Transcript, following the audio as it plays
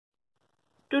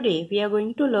Today we are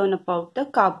going to learn about the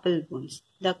carpal bones.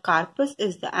 The carpus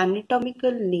is the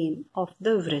anatomical name of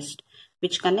the wrist,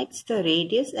 which connects the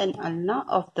radius and ulna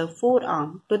of the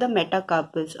forearm to the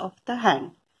metacarpals of the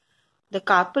hand. The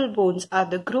carpal bones are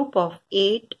the group of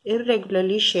 8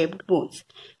 irregularly shaped bones.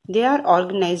 They are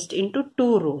organized into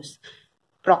two rows,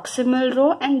 proximal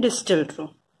row and distal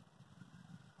row.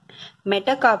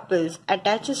 Metacarpals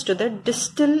attaches to the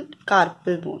distal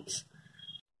carpal bones.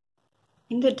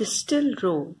 In the distal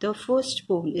row, the first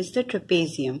bone is the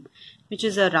trapezium, which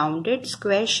is a rounded,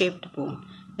 square-shaped bone.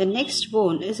 The next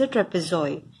bone is a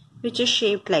trapezoid, which is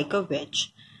shaped like a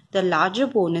wedge. The larger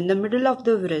bone in the middle of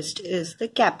the wrist is the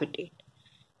capitate.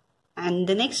 And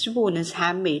the next bone is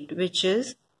hamate, which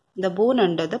is the bone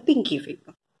under the pinky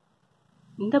finger.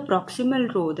 In the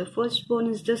proximal row, the first bone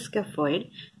is the scaphoid,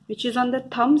 which is on the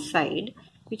thumb side,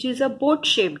 which is a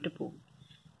boat-shaped bone.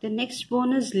 The next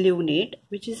bone is lunate,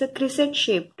 which is a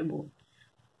crescent-shaped bone.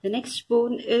 The next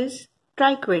bone is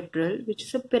triquetral, which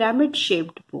is a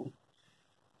pyramid-shaped bone.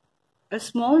 A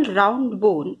small round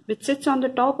bone which sits on the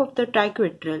top of the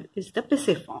triquetral is the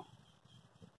pisiform.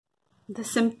 The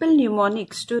simple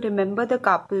mnemonics to remember the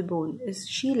carpal bone is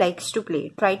she likes to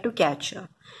play, try to catch her,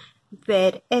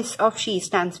 where S of she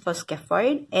stands for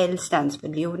scaphoid, L stands for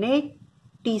lunate,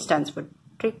 T stands for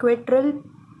triquetral,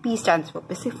 P stands for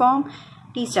pisiform,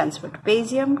 T stands for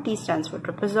trapezium, T stands for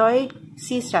trapezoid,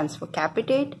 C stands for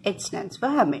capitate, H stands for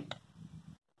hamate.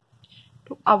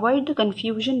 To avoid the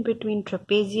confusion between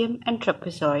trapezium and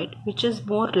trapezoid, which is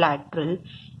more lateral,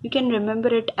 you can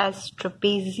remember it as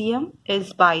trapezium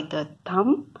is by the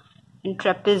thumb and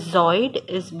trapezoid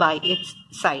is by its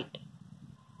side.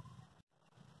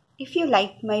 If you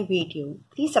liked my video,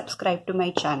 please subscribe to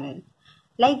my channel,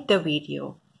 like the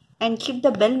video, and keep the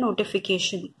bell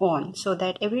notification on so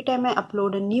that every time I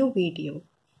upload a new video,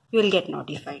 you will get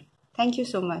notified. Thank you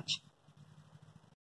so much.